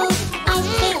 Oh no, I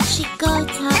think she got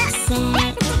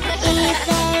upset. If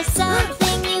there's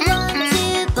something you want to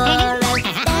borrow,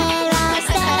 there are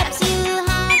steps you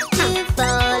have to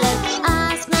follow.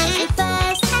 Ask nicely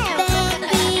first, then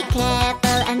be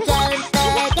careful and don't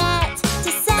forget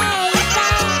to say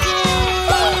thank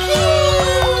you.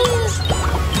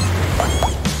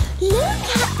 Look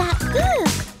at that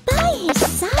book by his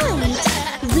side.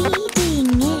 Reading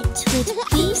it would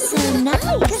be so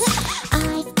nice.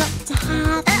 I've got to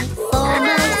have it for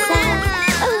myself.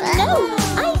 Oh no,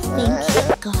 I think he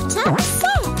got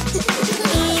upset.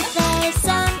 If there's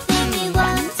something you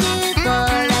want to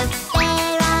borrow,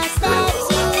 there are steps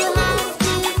you have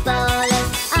to follow.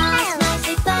 Ask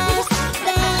nicely first,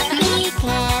 then be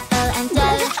careful and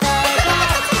don't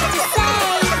forget to say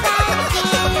thank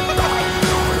you.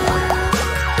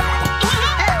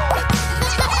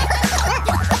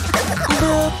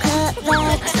 Look at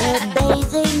that, a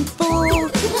bathing pool.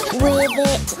 With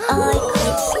it I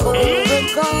could score a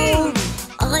goal.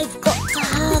 I've got to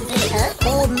have it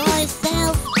for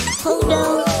myself. Oh no,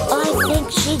 I think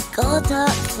she got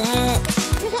upset.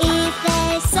 If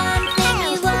there's something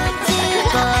you want to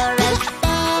borrow,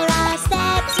 there are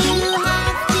steps you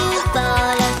have to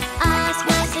follow. Ask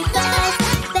nicely first,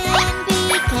 then be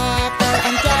careful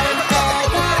and don't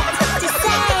forget to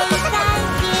say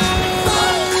thank you.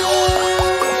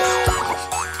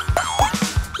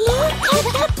 Look at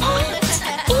the paint,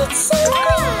 it's so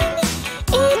green.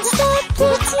 It's the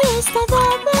prettiest I've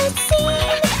ever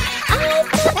seen. I've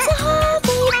got to have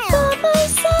it for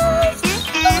myself.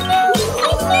 Oh no,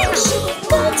 I think she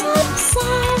got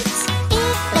upset.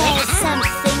 If there's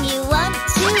something you want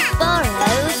to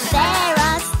borrow, there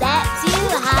are steps you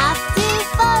have to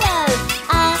follow.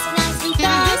 Ask nicely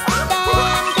first,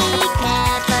 then be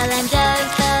careful and don't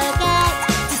forget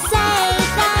to say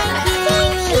thank you.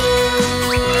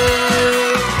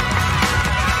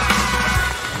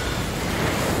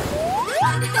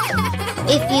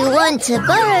 If you want to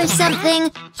borrow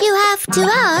something, you have to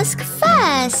ask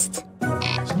first.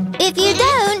 If you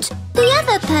don't, the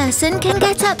other person can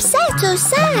get upset or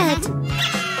sad.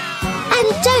 And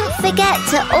don't forget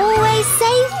to always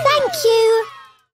say thank you.